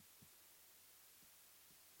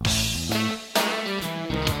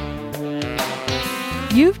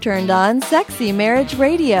You've turned on Sexy Marriage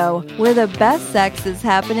Radio, where the best sex is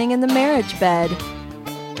happening in the marriage bed.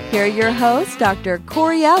 Here are your hosts, Dr.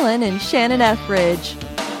 Corey Allen and Shannon Ethridge.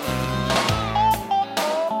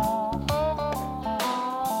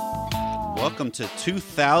 Welcome to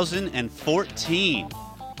 2014.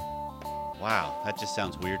 Wow, that just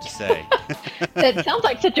sounds weird to say. That sounds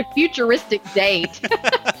like such a futuristic date.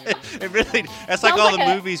 It really, that's like all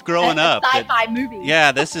the movies growing up. Sci-fi movie.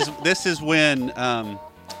 Yeah, this is when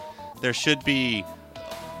there should be,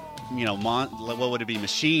 what would it be,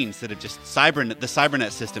 machines that have just, the cybernet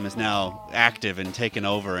system is now active and taken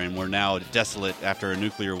over, and we're now desolate after a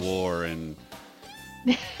nuclear war and...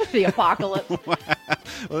 The apocalypse.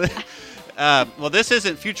 Well, this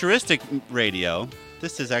isn't futuristic radio.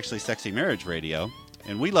 This is actually Sexy Marriage Radio,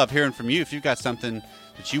 and we love hearing from you. If you've got something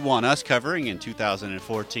that you want us covering in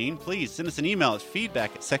 2014, please send us an email at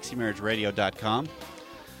feedback@sexymarriageradio.com. You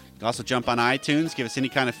can also jump on iTunes, give us any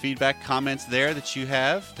kind of feedback, comments there that you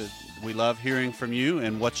have. That we love hearing from you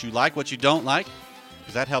and what you like, what you don't like,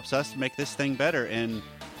 because that helps us make this thing better. And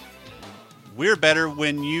we're better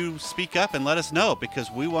when you speak up and let us know, because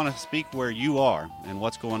we want to speak where you are and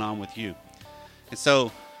what's going on with you. And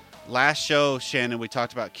so last show, Shannon, we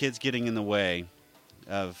talked about kids getting in the way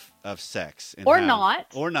of sex. And or not.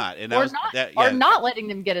 And not letting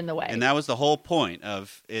them get in the way. And that was the whole point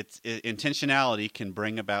of intentionality can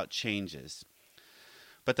bring about changes.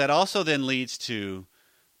 But that also then leads to,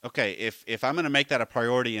 okay, if I'm going to make that a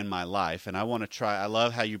priority in my life, and I want to try, I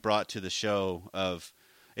love how you brought to the show of,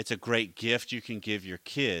 it's a great gift you can give your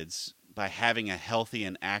kids by having a healthy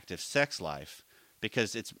and active sex life,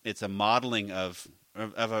 because it's a modeling of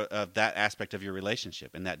that aspect of your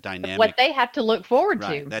relationship and that dynamic. What they have to look forward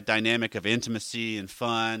to. That dynamic of intimacy and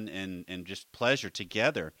fun and just pleasure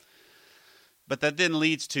together. But that then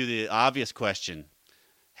leads to the obvious question,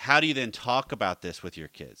 how do you then talk about this with your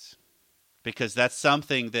kids? Because that's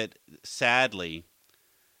something that, sadly,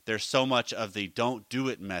 there's so much of the don't do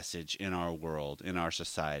it message in our world, in our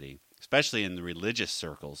society, especially in the religious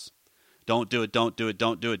circles. Don't do it, don't do it,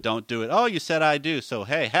 don't do it, don't do it. Oh, you said I do, so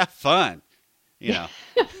hey, have fun.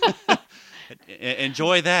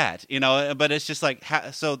 Enjoy that, but it's just like,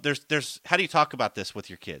 so there's how do you talk about this with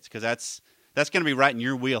your kids? Because that's going to be right in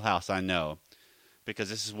your wheelhouse, I know, because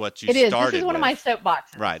this is what you started. This is one of my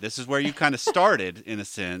soapboxes. Right. This is where you kind of started in a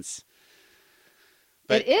sense.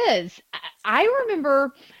 But it is. I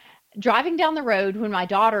remember driving down the road when my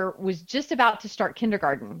daughter was just about to start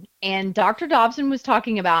kindergarten, and Dr. Dobson was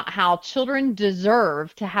talking about how children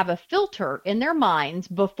deserve to have a filter in their minds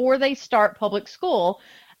before they start public school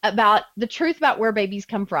about the truth about where babies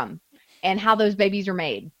come from and how those babies are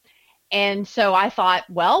made. And so I thought,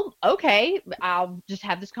 well, okay, I'll just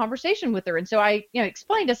have this conversation with her. And so I,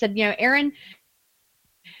 explained, I said, Erin,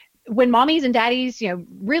 when mommies and daddies,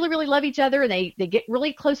 really, really love each other, and they get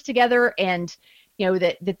really close together, and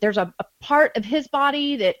that there's a part of his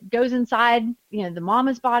body that goes inside, the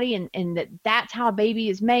mama's body, and that's how a baby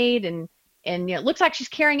is made. And it looks like she's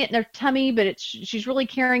carrying it in their tummy, but she's really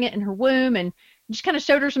carrying it in her womb. And just kind of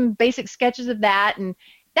showed her some basic sketches of that. And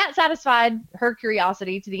that satisfied her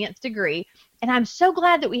curiosity to the nth degree. And I'm so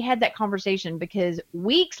glad that we had that conversation, because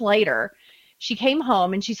weeks later she came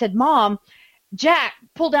home and she said, Mom, Jack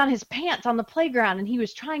pulled down his pants on the playground and he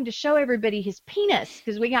was trying to show everybody his penis,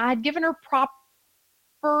 because I had given her proper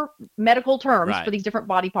medical terms for these different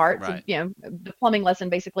body parts, the plumbing lesson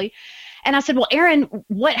basically. And I said, well, Erin,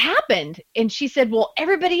 what happened? And she said, well,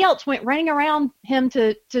 everybody else went running around him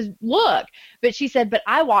to look. But she said, but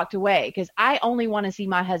I walked away because I only want to see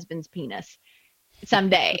my husband's penis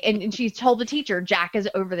someday. And she told the teacher, Jack is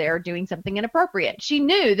over there doing something inappropriate. She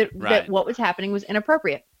knew that what was happening was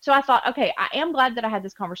inappropriate. So I thought, okay, I am glad that I had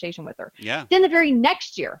this conversation with her. Yeah. Then the very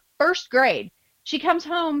next year, first grade, she comes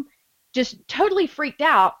home just totally freaked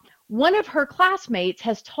out. One of her classmates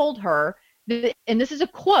has told her that, and this is a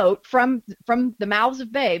quote from the mouths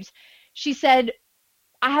of babes. She said,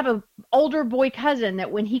 I have an older boy cousin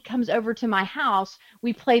that when he comes over to my house,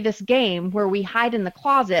 we play this game where we hide in the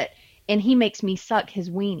closet and he makes me suck his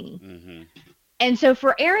weenie. Mm-hmm. And so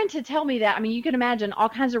for Erin to tell me that, I mean, you can imagine all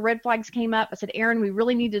kinds of red flags came up. I said, Erin, we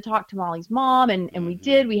really need to talk to Molly's mom. And we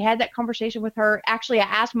did. We had that conversation with her. Actually, I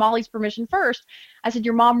asked Molly's permission first. I said,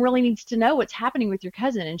 your mom really needs to know what's happening with your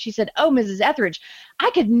cousin. And she said, oh, Mrs. Etheridge, I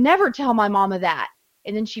could never tell my mama that.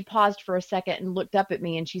 And then she paused for a second and looked up at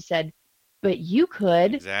me and she said, but you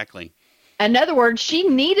could. Exactly. In other words, she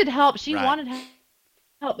needed help. She wanted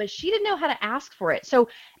help, but she didn't know how to ask for it. So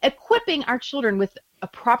equipping our children with a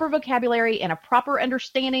proper vocabulary and a proper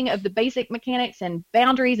understanding of the basic mechanics and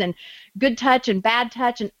boundaries and good touch and bad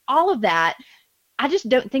touch and all of that, I just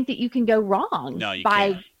don't think that you can go wrong No, you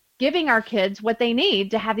by can't. giving our kids what they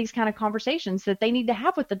need to have these kind of conversations that they need to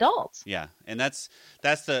have with adults. Yeah, and that's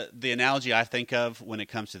the analogy I think of when it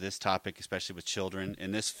comes to this topic, especially with children.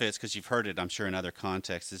 And this fits because you've heard it, I'm sure, in other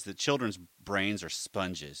contexts. Is that children's brains are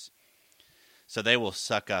sponges, so they will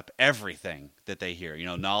suck up everything that they hear.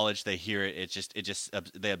 Knowledge, they hear it.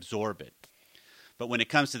 They absorb it. But when it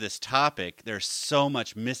comes to this topic, there's so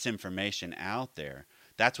much misinformation out there.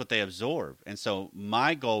 That's what they absorb. And so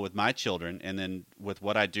my goal with my children, and then with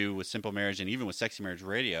what I do with Simple Marriage and even with Sexy Marriage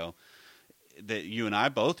Radio, that you and I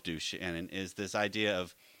both do, Shannon, is this idea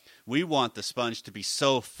of we want the sponge to be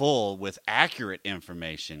so full with accurate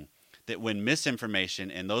information that when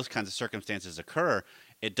misinformation and those kinds of circumstances occur,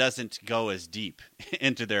 it doesn't go as deep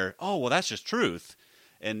into their, oh, well, that's just truth.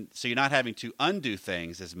 And so you're not having to undo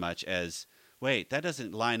things as much as, wait, that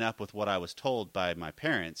doesn't line up with what I was told by my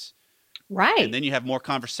parents. Right. And then you have more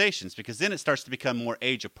conversations because then it starts to become more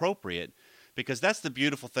age appropriate, because that's the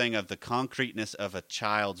beautiful thing of the concreteness of a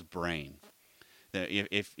child's brain.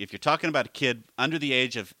 If you're talking about a kid under the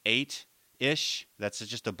age of 8-ish, that's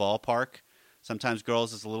just a ballpark. Sometimes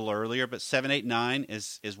girls is a little earlier, but 7, 8, 9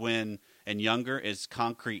 is when, and younger is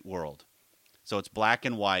concrete world. So it's black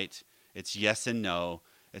and white. It's yes and no.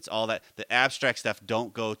 It's all that. The abstract stuff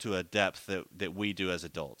don't go to a depth that we do as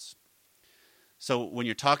adults. So when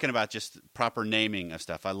you're talking about just proper naming of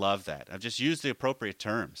stuff, I love that. I've just used the appropriate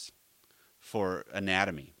terms for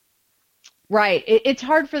anatomy. Right. It's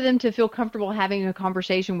hard for them to feel comfortable having a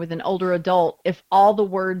conversation with an older adult if all the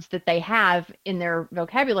words that they have in their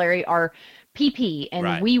vocabulary are pee-pee and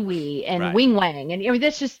Right. wee-wee and Right. wing-wang. And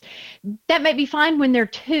that may be fine when they're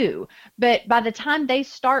 2, but by the time they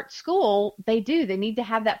start school, they need to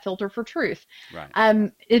have that filter for truth.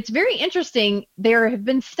 Right. It's very interesting. There have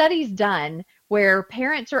been studies done where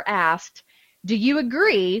parents are asked, do you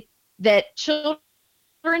agree that children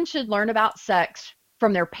should learn about sex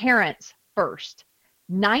from their parents first?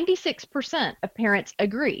 96% of parents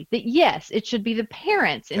agree that yes, it should be the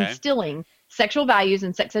parents Okay. instilling sexual values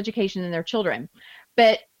and sex education in their children.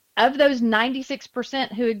 But of those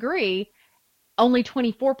 96% who agree, only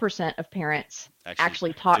 24% of parents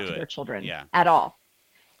actually talk do to their it. children Yeah. at all.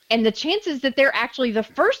 And the chances that they're actually the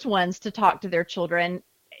first ones to talk to their children,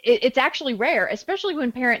 it's actually rare, especially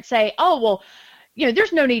when parents say, oh, well,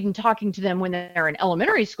 there's no need in talking to them when they're in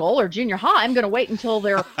elementary school or junior high. I'm going to wait until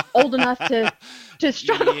they're old enough to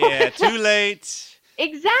struggle. Yeah, with too late.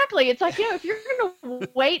 Exactly. It's like, if you're going to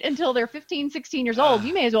wait until they're 15, 16 years old,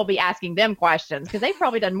 you may as well be asking them questions because they've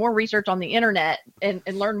probably done more research on the internet and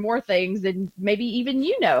learned more things than maybe even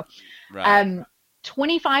Right.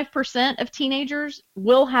 25% of teenagers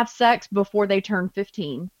will have sex before they turn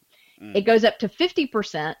 15. It goes up to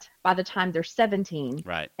 50% by the time they're 17.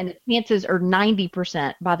 Right. And the chances are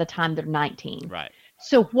 90% by the time they're 19. Right.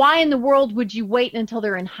 So why in the world would you wait until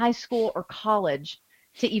they're in high school or college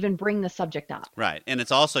to even bring the subject up? Right. And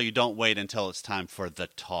it's also, you don't wait until it's time for the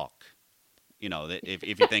talk.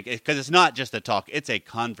 If you think, because it's not just a talk, it's a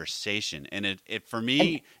conversation. And it for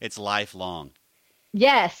me, it's lifelong.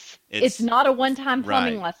 Yes, It's it's not a one-time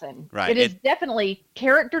plumbing right, lesson. right. It is definitely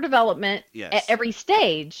character development Yes. at every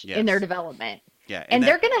stage Yes. in their development. Yeah. And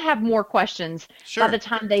they're going to have more questions Sure. by the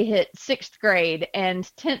time they hit 6th grade and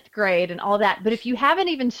 10th grade and all that. But if you haven't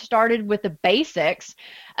even started with the basics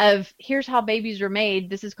of here's how babies are made,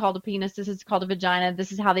 this is called a penis, this is called a vagina,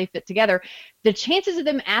 this is how they fit together, the chances of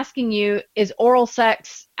them asking you, is oral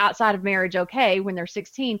sex outside of marriage okay when they're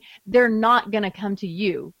 16, they're not going to come to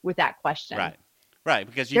you with that question. Right. Right.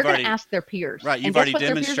 Because They're you've going already to ask their peers. Right. And You've guess already what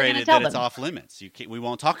their peers are gonna demonstrated tell that it's them? off limits. We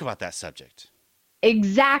won't talk about that subject.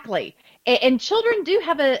 Exactly. And children do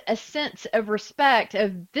have a sense of respect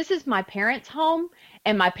of this is my parents' home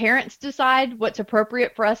and my parents decide what's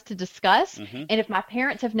appropriate for us to discuss. Mhm. And if my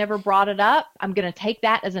parents have never brought it up, I'm going to take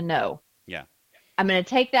that as a no. Yeah. I'm going to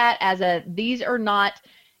take that as these are not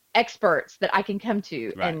experts that I can come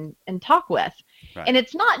to Right. and talk with. Right. And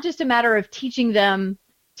it's not just a matter of teaching them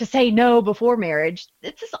to say no before marriage.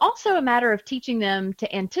 It's just also a matter of teaching them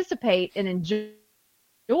to anticipate and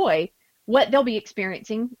enjoy what they'll be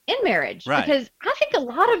experiencing in marriage. Right. Because I think a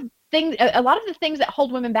lot of the things that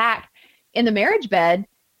hold women back in the marriage bed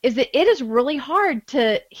is that it is really hard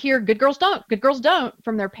to hear good girls don't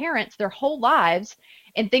from their parents their whole lives,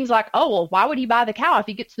 and things like, oh, well, why would he buy the cow if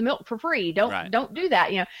he gets the milk for free? Right. Don't do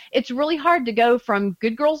that. It's really hard to go from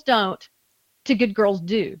good girls don't to good girls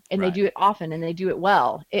do, and Right. they do it often and they do it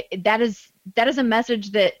well. That is a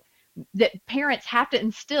message that parents have to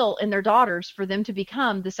instill in their daughters for them to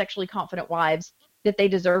become the sexually confident wives that they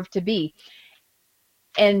deserve to be.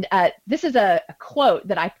 And this is a quote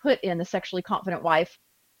that I put in the Sexually Confident Wife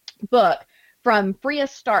book from Freya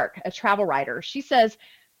Stark, a travel writer. She says,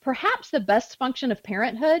 perhaps the best function of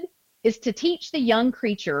parenthood is to teach the young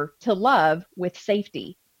creature to love with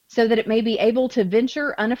safety, so that it may be able to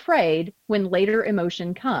venture unafraid when later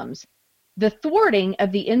emotion comes. The thwarting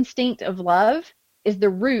of the instinct of love is the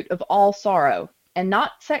root of all sorrow, and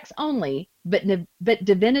not sex only, but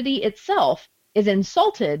divinity itself is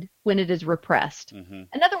insulted when it is repressed. Mm-hmm.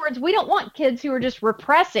 In other words, we don't want kids who are just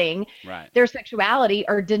repressing their sexuality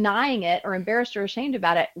or denying it or embarrassed or ashamed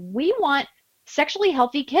about it. We want sexually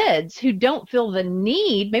healthy kids who don't feel the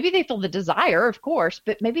need. Maybe they feel the desire, of course,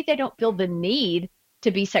 but maybe they don't feel the need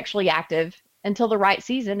to be sexually active until the right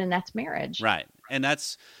season, and that's marriage. Right. And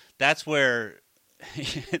that's where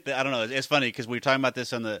I don't know. It's funny because we were talking about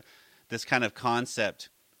this on this kind of concept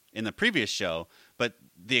in the previous show, but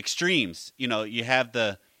the extremes, you have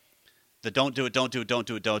the don't do it, don't do it, don't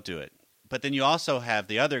do it, don't do it. But then you also have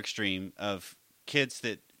the other extreme of kids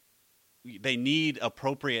that they need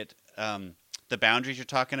appropriate, the boundaries you're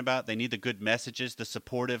talking about. They need the good messages, the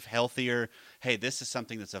supportive, healthier, hey, this is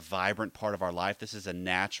something that's a vibrant part of our life. This is a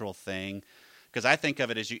natural thing. Because I think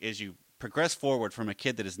of it as you progress forward from a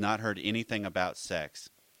kid that has not heard anything about sex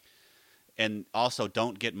and also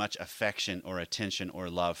don't get much affection or attention or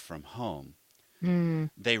love from home.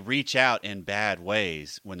 They reach out in bad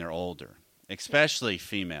ways when they're older, especially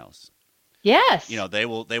females. Yes. They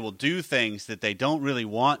will do things that they don't really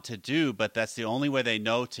want to do, but that's the only way they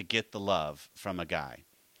know to get the love from a guy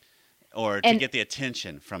or to get the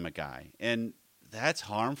attention from a guy. And that's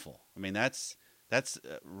harmful. I mean, that's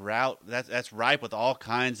ripe with all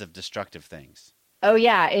kinds of destructive things. Oh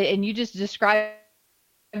yeah, and you just described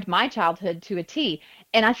my childhood to a T.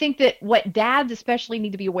 And I think that what dads especially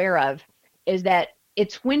need to be aware of is that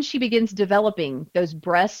it's when she begins developing those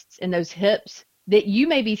breasts and those hips that you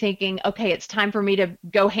may be thinking, okay, it's time for me to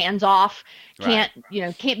go hands off. Can't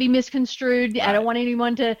be misconstrued. Right. I don't want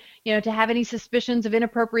anyone to have any suspicions of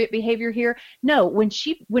inappropriate behavior here. No,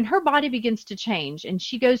 when her body begins to change and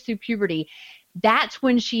she goes through puberty, that's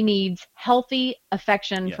when she needs healthy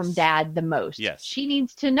affection from dad the most. Yes. She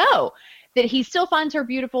needs to know that he still finds her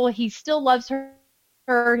beautiful. He still loves her.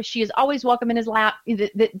 She is always welcome in his lap.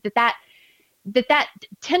 That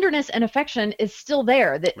tenderness and affection is still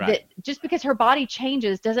there. That just because her body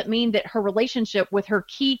changes doesn't mean that her relationship with her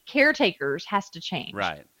key caretakers has to change.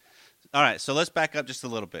 Right. All right. So let's back up just a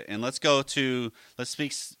little bit and let's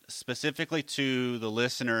speak specifically to the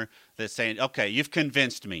listener that's saying, okay, you've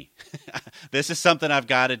convinced me. This is something I've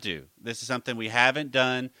got to do. This is something we haven't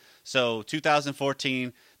done. So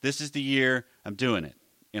 2014, this is the year I'm doing it.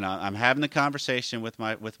 I'm having the conversation with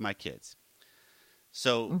my kids.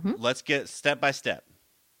 So let's get step by step.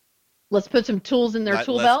 Let's put some tools in their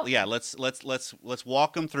tool belt. Yeah, let's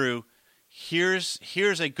walk them through. Here's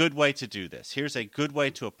a good way to do this. Here's a good way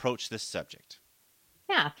to approach this subject.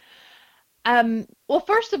 Yeah. Well,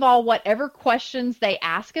 first of all, whatever questions they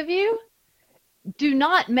ask of you, do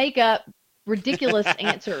not make up ridiculous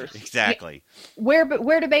answers. Exactly. Where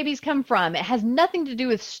do babies come from? It has nothing to do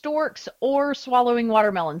with storks or swallowing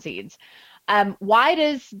watermelon seeds. Why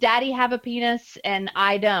does daddy have a penis and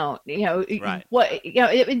I don't? Right.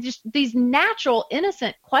 It just these natural,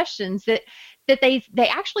 innocent questions that they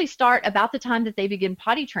actually start about the time that they begin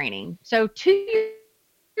potty training. So 2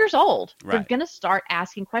 years old, they're going to start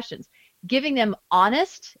asking questions. Giving them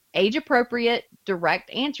honest, age-appropriate,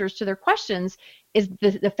 direct answers to their questions is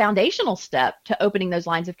the foundational step to opening those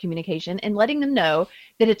lines of communication and letting them know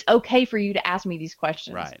that it's okay for you to ask me these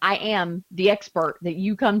questions. Right. I am the expert that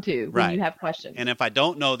you come to when you have questions. And if I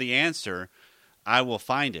don't know the answer, I will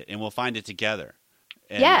find it, and we'll find it together.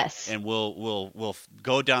 Yes. And we'll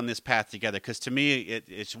go down this path together. Because to me,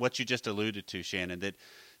 it's what you just alluded to, Shannon, that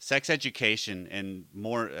sex education and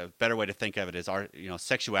a better way to think of it is our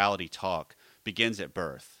sexuality talk begins at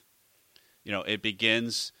birth. It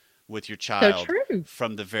begins with your child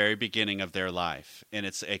from the very beginning of their life. And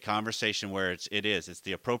it's a conversation where it's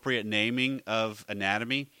the appropriate naming of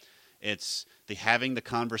anatomy. It's the having the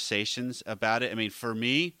conversations about it. I mean, for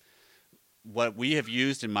me, what we have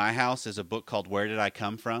used in my house is a book called Where Did I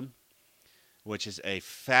Come From?, which is a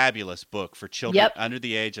fabulous book for children under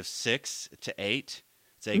the age of 6 to 8.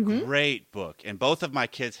 It's a great book. And both of my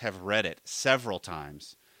kids have read it several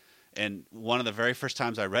times. And one of the very first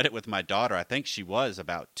times I read it with my daughter, I think she was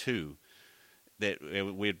about 2,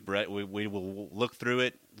 we will look through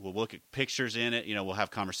it. We'll look at pictures in it. We'll have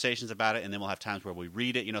conversations about it, and then we'll have times where we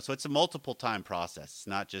read it. So it's a multiple time process. It's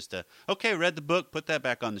not just read the book, put that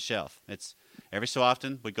back on the shelf. It's every so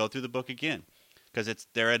often we go through the book again because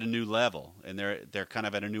they're at a new level and they're kind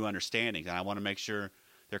of at a new understanding. And I want to make sure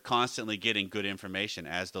they're constantly getting good information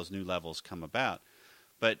as those new levels come about.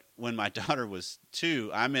 But when my daughter was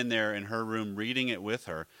 2, I'm in there in her room reading it with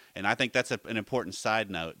her. And I think that's an important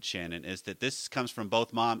side note, Shannon, is that this comes from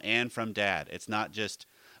both mom and from dad. It's not just,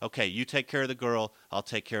 okay, you take care of the girl, I'll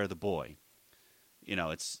take care of the boy.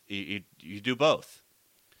 It's you do both.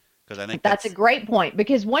 Because I think that's a great point,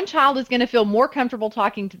 because one child is going to feel more comfortable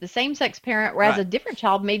talking to the same sex parent, whereas a different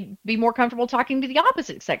child may be more comfortable talking to the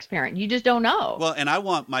opposite sex parent. You just don't know. Well, and I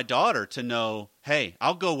want my daughter to know, hey,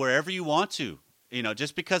 I'll go wherever you want to.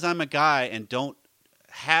 Just because I'm a guy and don't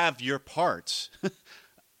have your parts,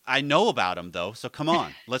 I know about them though. So come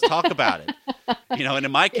on, let's talk about it. And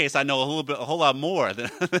in my case, I know a whole lot more than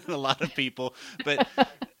a lot of people.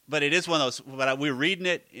 But it is one of those. But we're reading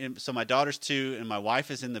it. So my daughter's 2, and my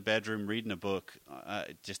wife is in the bedroom reading a book,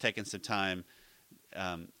 just taking some time.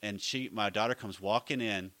 And my daughter comes walking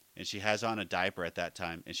in. And she has on a diaper at that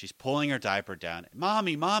time, and she's pulling her diaper down.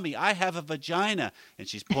 Mommy, I have a vagina. And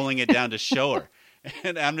she's pulling it down to show her.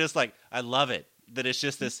 And I'm just like, I love it. That it's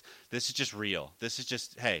just this is just real. This is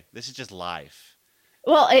just life.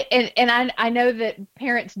 Well, and I know that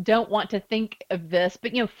parents don't want to think of this,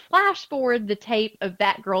 but, flash forward the tape of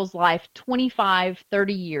that girl's life 25,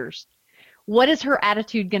 30 years. What is her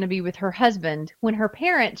attitude going to be with her husband when her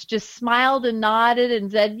parents just smiled and nodded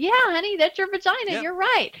and said, yeah, honey, that's your vagina. Yep. You're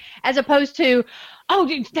right. As opposed to, oh,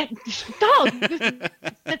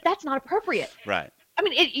 that's not appropriate. Right. I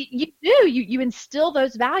mean, you instill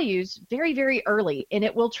those values very, very early, and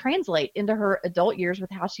it will translate into her adult years with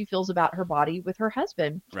how she feels about her body with her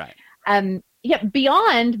husband. Right.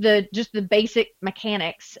 Beyond just the basic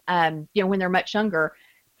mechanics, when they're much younger,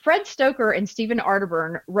 Fred Stoker and Stephen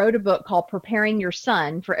Arterburn wrote a book called Preparing Your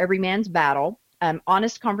Son for Every Man's Battle.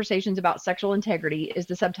 Honest Conversations About Sexual Integrity is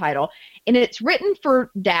the subtitle. And it's written for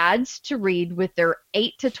dads to read with their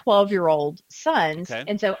 8 to 12-year-old sons. Okay.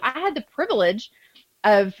 And so I had the privilege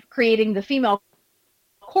of creating the female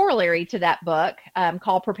corollary to that book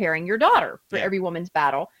called Preparing Your Daughter for Every Woman's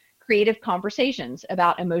Battle. Creative conversations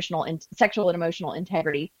about sexual and emotional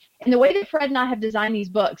integrity. And the way that Fred and I have designed these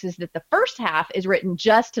books is that the first half is written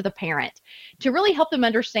just to the parent to really help them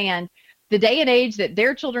understand the day and age that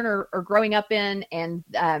their children are growing up in, and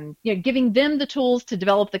giving them the tools to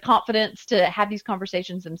develop the confidence to have these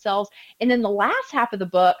conversations themselves. And then the last half of the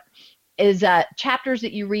book is chapters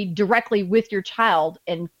that you read directly with your child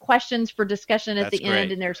and questions for discussion at the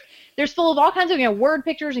end. And there's full of all kinds of word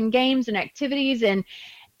pictures and games and activities. And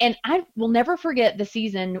I will never forget the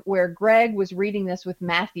season where Greg was reading this with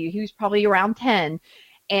Matthew. He was probably around 10.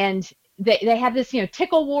 And they had this,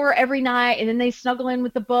 tickle war every night, and then they snuggle in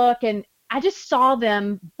with the book. And I just saw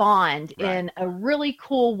them bond in a really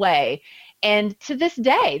cool way. And to this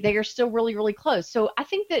day, they are still really, really close. So I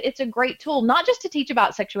think that it's a great tool, not just to teach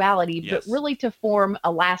about sexuality, but really to form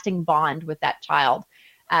a lasting bond with that child,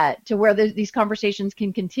 to where these conversations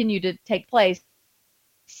can continue to take place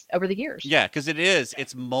over the years. Yeah, because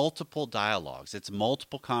it's multiple dialogues, it's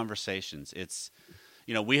multiple conversations. It's,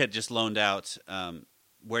 we had just loaned out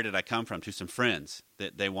Where Did I Come From to some friends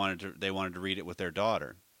that they wanted to read it with their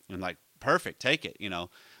daughter, and like, perfect, take it.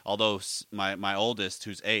 Although my oldest,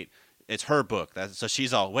 who's 8, it's her book. So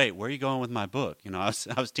she's all, wait, where are you going with my book? I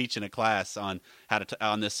was teaching a class on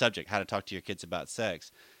on this subject, how to talk to your kids about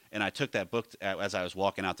sex. And I took that book as I was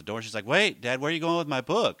walking out the door. She's like, wait, Dad, where are you going with my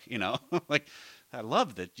book? Like, I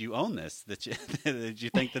love that you own this, that you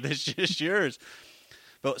think that this is yours.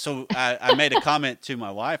 But so I made a comment to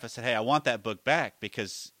my wife. I said, hey, I want that book back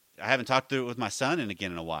because I haven't talked through it with my son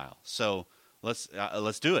in a while. So let's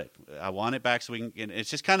do it. I want it back so we can. It's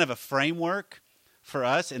just kind of a framework for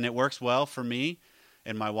us, and it works well for me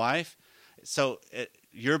and my wife. So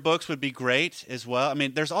your books would be great as well. I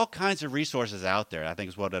mean, there's all kinds of resources out there, I think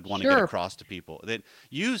is what I'd want to get across to people. That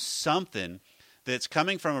use something that's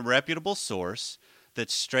coming from a reputable source,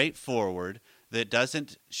 that's straightforward, that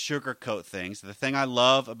doesn't sugarcoat things. The thing I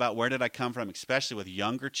love about Where Did I Come From, especially with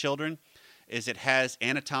younger children, is it has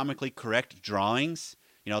anatomically correct drawings.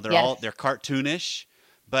 They're cartoonish,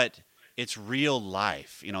 but it's real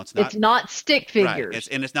life. It's not stick figures.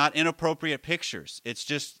 Right. It's not inappropriate pictures. It's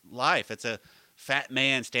just life. It's a fat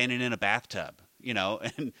man standing in a bathtub,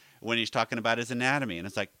 and when he's talking about his anatomy, and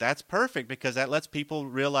it's like, that's perfect because that lets people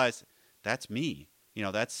realize that's me.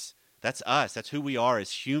 That's us. That's who we are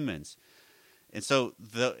as humans. And so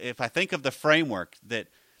if I think of the framework that,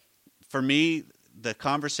 for me, the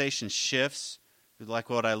conversation shifts, like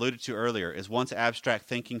what I alluded to earlier, is once abstract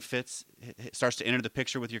thinking starts to enter the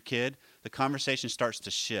picture with your kid, the conversation starts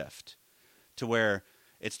to shift to where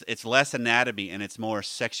it's less anatomy and it's more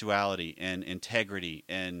sexuality and integrity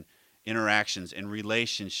and interactions and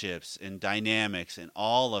relationships and dynamics and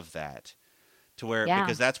all of that, to where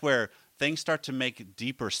because that's where things start to make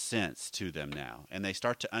deeper sense to them now, and they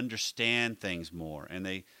start to understand things more, and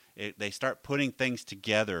they start putting things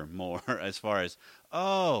together more as far as,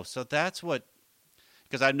 oh, so that's what.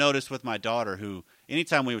 Because I noticed with my daughter, who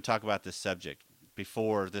anytime we would talk about this subject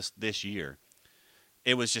before this year,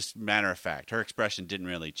 it was just matter of fact. Her expression didn't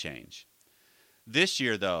really change. This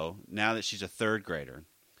year, though, now that she's a third grader,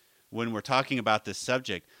 when we're talking about this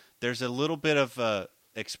subject, there's a little bit of a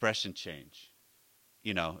expression change.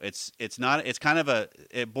 You know, it's kind of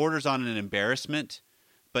it borders on an embarrassment,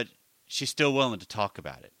 but she's still willing to talk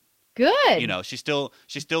about it. Good. You know, she's still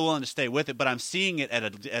willing to stay with it, but I'm seeing it at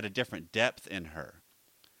a different depth in her.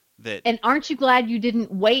 And aren't you glad you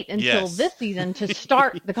didn't wait until Yes. this season to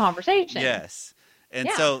start the conversation? Yes. And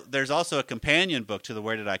so there's also a companion book to the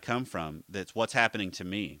Where Did I Come From that's What's Happening to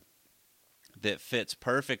Me that fits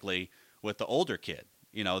perfectly with the older kid,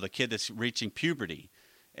 you know, the kid that's reaching puberty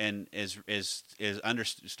and is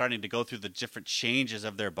starting to go through the different changes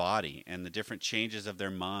of their body and the different changes of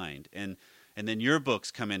their mind. And then your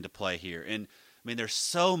books come into play here. And I mean, there's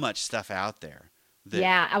so much stuff out there.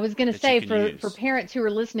 I was going to say for parents who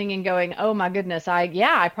are listening and going, oh my goodness,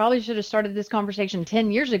 I probably should have started this conversation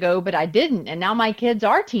 10 years ago, but I didn't. And now my kids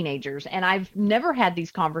are teenagers and I've never had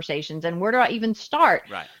these conversations. And where do I even start?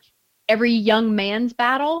 Right. Every young man's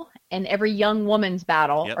battle and every young woman's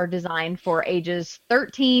battle Yep. are designed for ages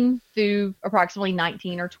 13 through approximately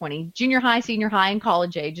 19 or 20, junior high, senior high, and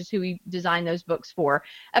college age is who we designed those books for,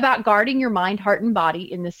 about guarding your mind, heart, and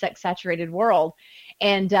body in the sex-saturated world.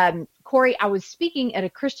 And Corey, I was speaking at a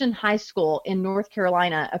Christian high school in North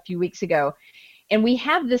Carolina a few weeks ago, and we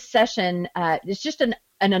have this session. It's just an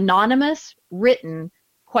anonymous written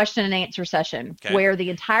question and answer session where the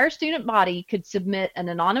entire student body could submit an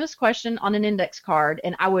anonymous question on an index card,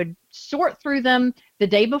 and I would sort through them the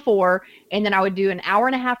day before, and then I would do an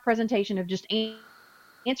hour-and-a-half presentation of just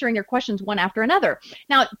answering their questions one after another.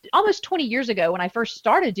 Now, almost 20 years ago when I first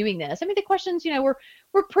started doing this, I mean, the questions, you know,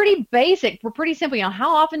 were pretty basic, were pretty simple. You know,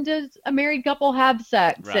 how often does a married couple have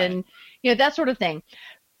sex? Right. And, you know, that sort of thing.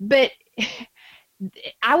 But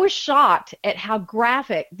I was shocked at how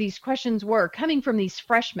graphic these questions were coming from these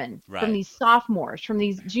freshmen, Right. from these sophomores, from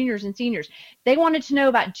these juniors and seniors. They wanted to know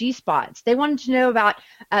about G-spots. They wanted to know about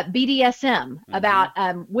BDSM, about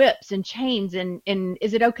whips and chains, and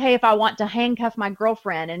is it okay if I want to handcuff my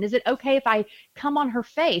girlfriend? And is it okay if I come on her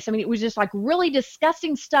face? I mean, it was just like really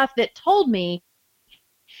disgusting stuff that told me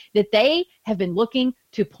that they have been looking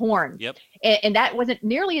to porn. Yep. And that wasn't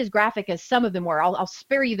nearly as graphic as some of them were. I'll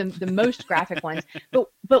spare you the most graphic ones.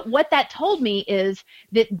 But what that told me is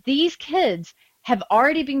that these kids have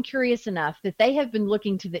already been curious enough that they have been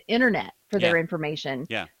looking to the internet for their information.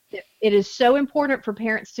 Yeah. It is so important for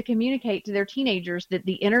parents to communicate to their teenagers that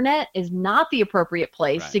the internet is not the appropriate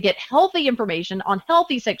place Right. to get healthy information on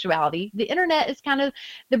healthy sexuality. The internet is kind of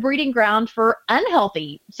the breeding ground for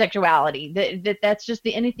unhealthy sexuality. That's just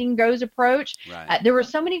the anything goes approach. Right. There were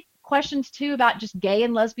so many questions too about just gay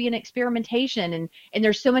and lesbian experimentation, and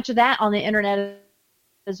there's so much of that on the internet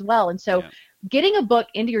as well. And so getting a book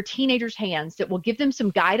into your teenagers' hands that will give them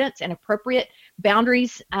some guidance and appropriate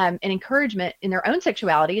boundaries and encouragement in their own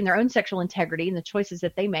sexuality and their own sexual integrity and the choices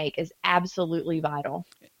that they make is absolutely vital.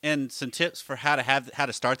 And some tips for how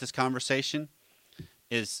to start this conversation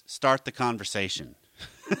is start the conversation.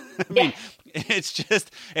 I mean, it's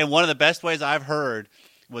just, and one of the best ways I've heard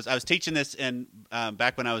was I was teaching this, and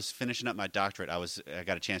back when I was finishing up my doctorate, I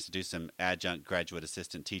got a chance to do some adjunct graduate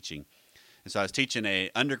assistant teaching. And so I was teaching a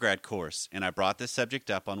undergrad course, and I brought this subject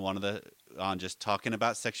up on just talking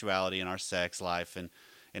about sexuality and our sex life,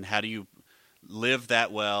 and how do you live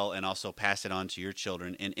that well and also pass it on to your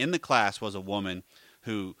children. And in the class was a woman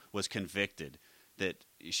who was convicted that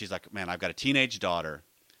she's like, man, I've got a teenage daughter,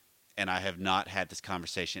 and I have not had this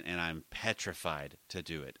conversation, and I'm petrified to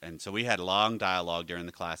do it. And so we had a long dialogue during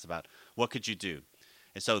the class about what could you do.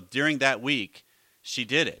 And so during that week, she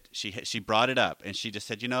did it. She brought it up, and she just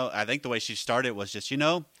said, I think the way she started was just,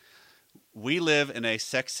 we live in a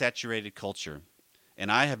sex-saturated culture,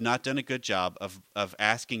 and I have not done a good job of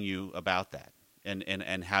asking you about that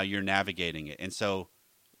and how you're navigating it. And so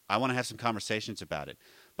I want to have some conversations about it.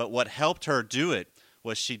 But what helped her do it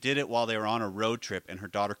was she did it while they were on a road trip, and her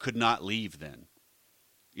daughter could not leave then.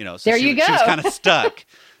 So there you go. She was kind of stuck.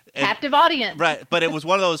 Captive audience. Right. But it was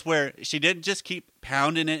one of those where she didn't just keep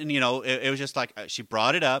pounding it. And, it was just like she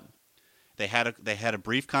brought it up. They had a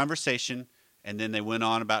brief conversation, and then they went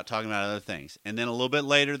on about talking about other things. And then a little bit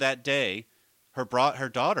later that day, her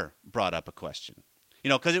daughter brought up a question.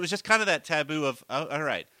 Because it was just kind of that taboo of, oh, all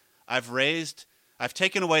right, I've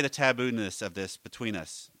taken away the tabooness of this between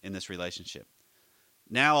us in this relationship.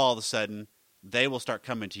 Now all of a sudden, they will start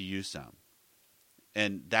coming to you some.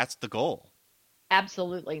 And that's the goal.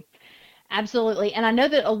 Absolutely. Absolutely. And I know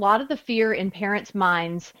that a lot of the fear in parents'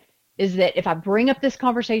 minds is that if I bring up this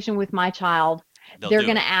conversation with my child, they're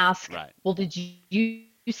going to ask, right. Well, did you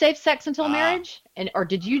save sex until marriage? Or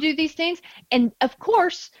did you do these things? And of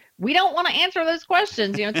course, we don't want to answer those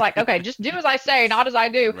questions. It's like, okay, just do as I say, not as I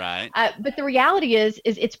do. Right. But the reality is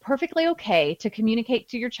it's perfectly okay to communicate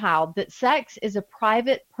to your child that sex is a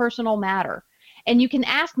private, personal matter. And you can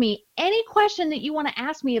ask me any question that you want to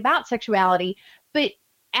ask me about sexuality, but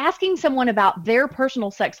asking someone about their personal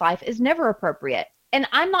sex life is never appropriate. And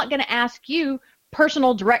I'm not going to ask you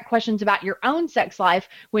personal direct questions about your own sex life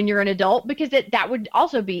when you're an adult, because that would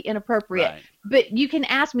also be inappropriate. Right. But you can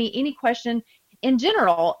ask me any question in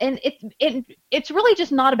general, and it's really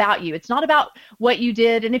just not about you. It's not about what you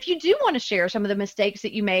did. And if you do want to share some of the mistakes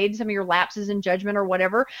that you made, some of your lapses in judgment or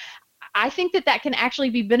whatever, I think that can actually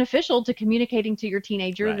be beneficial to communicating to your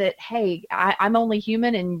teenager right. that, hey, I'm only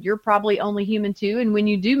human and you're probably only human too. And when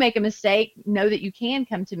you do make a mistake, know that you can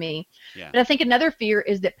come to me. Yeah. But I think another fear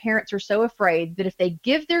is that parents are so afraid that if they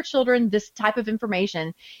give their children this type of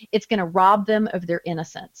information, it's going to rob them of their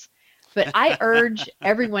innocence. But I urge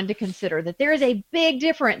everyone to consider that there is a big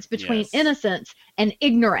difference between yes. innocence and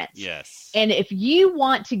ignorance. Yes. And if you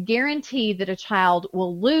want to guarantee that a child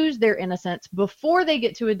will lose their innocence before they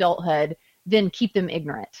get to adulthood, then keep them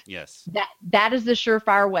ignorant. Yes. That is the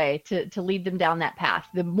surefire way to lead them down that path.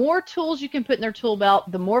 The more tools you can put in their tool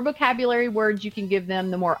belt, the more vocabulary words you can give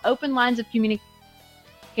them, the more open lines of communication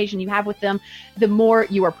you have with them, the more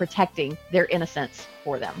you are protecting their innocence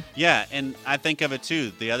for them. Yeah, and I think of it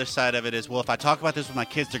too. The other side of it is, well, if I talk about this with my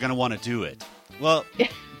kids, they're going to want to do it. Well,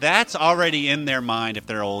 that's already in their mind if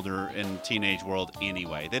they're older in teenage world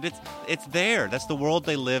anyway. That it's there. That's the world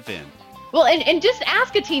they live in. Well, and just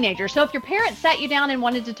ask a teenager. So if your parents sat you down and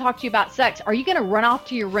wanted to talk to you about sex, are you going to run off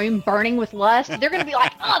to your room burning with lust? They're going to be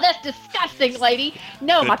like, oh, that's disgusting, lady.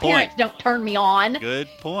 No, Good my point. parents don't turn me on. Good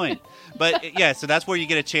point. But yeah, so that's where you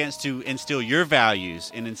get a chance to instill your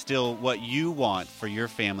values and instill what you want for your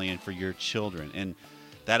family and for your children. And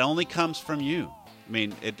that only comes from you. I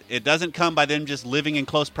mean, it doesn't come by them just living in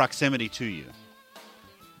close proximity to you.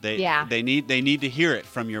 They need to hear it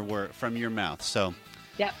from your mouth. So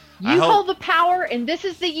yep. You hold the power, and this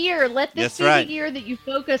is the year. Let this be the year that you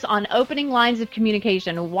focus on opening lines of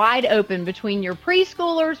communication, wide open between your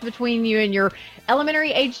preschoolers, between you and your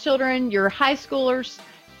elementary age children, your high schoolers.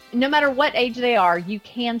 No matter what age they are, you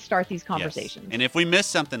can start these conversations. Yes. And if we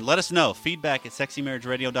missed something, let us know. Feedback at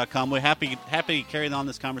sexymarriageradio.com. We're happy to carry on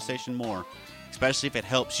this conversation more, especially if it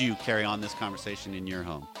helps you carry on this conversation in your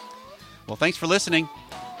home. Well, thanks for listening.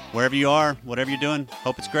 Wherever you are, whatever you're doing,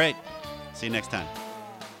 hope it's great. See you next time.